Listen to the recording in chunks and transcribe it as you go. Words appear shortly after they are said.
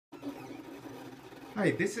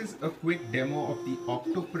Hi, this is a quick demo of the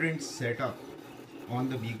OctoPrint setup on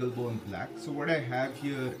the BeagleBone Black. So what I have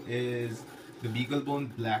here is the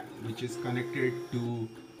BeagleBone Black, which is connected to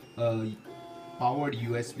a powered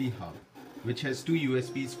USB hub, which has two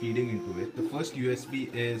USBs feeding into it. The first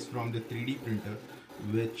USB is from the 3D printer,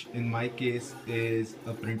 which in my case is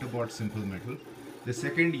a Printerboard Simple Metal. The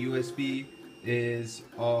second USB is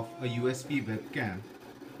of a USB webcam,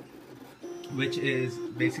 which is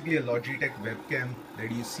basically a Logitech webcam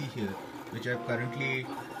that you see here, which I've currently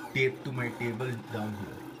taped to my table down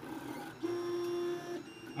here.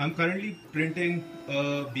 I'm currently printing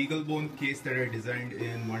a BeagleBone case that I designed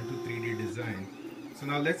in 1 to 3D design. So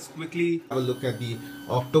now let's quickly have a look at the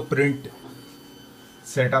OctoPrint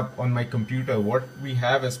setup on my computer. What we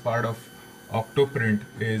have as part of OctoPrint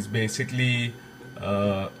is basically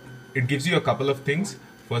it gives you a couple of things.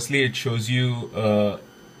 Firstly, it shows you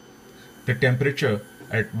the temperature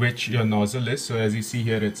at which your nozzle is. So as you see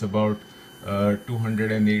here, it's about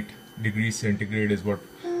 208 degrees centigrade is what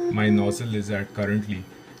my nozzle is at currently.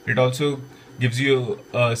 It also gives you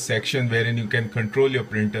a section wherein you can control your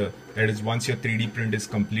printer. That is, once your 3D print is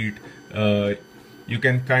complete, you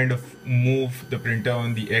can kind of move the printer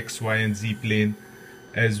on the X, Y, and Z plane,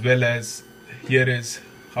 as well as here is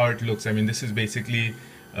how it looks. I mean, this is basically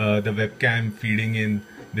the webcam feeding in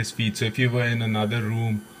this feed. So if you were in another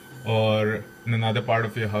room or in another part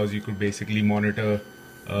of your house, you could basically monitor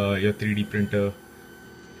your 3D printer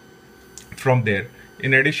from there.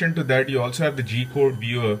 In addition to that, you also have the G-code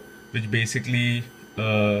viewer, which basically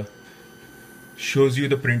shows you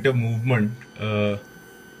the printer movement,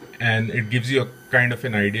 and it gives you a kind of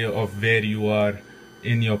an idea of where you are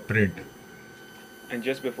in your print. And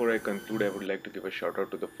just before I conclude, I would like to give a shout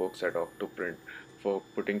out to the folks at OctoPrint for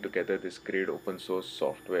putting together this great open source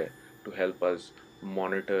software to help us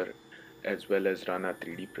monitor as well as run our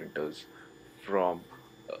 3D printers from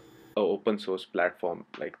a open source platform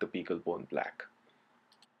like the BeagleBone Black.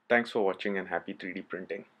 Thanks for watching and happy 3D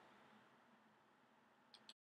printing.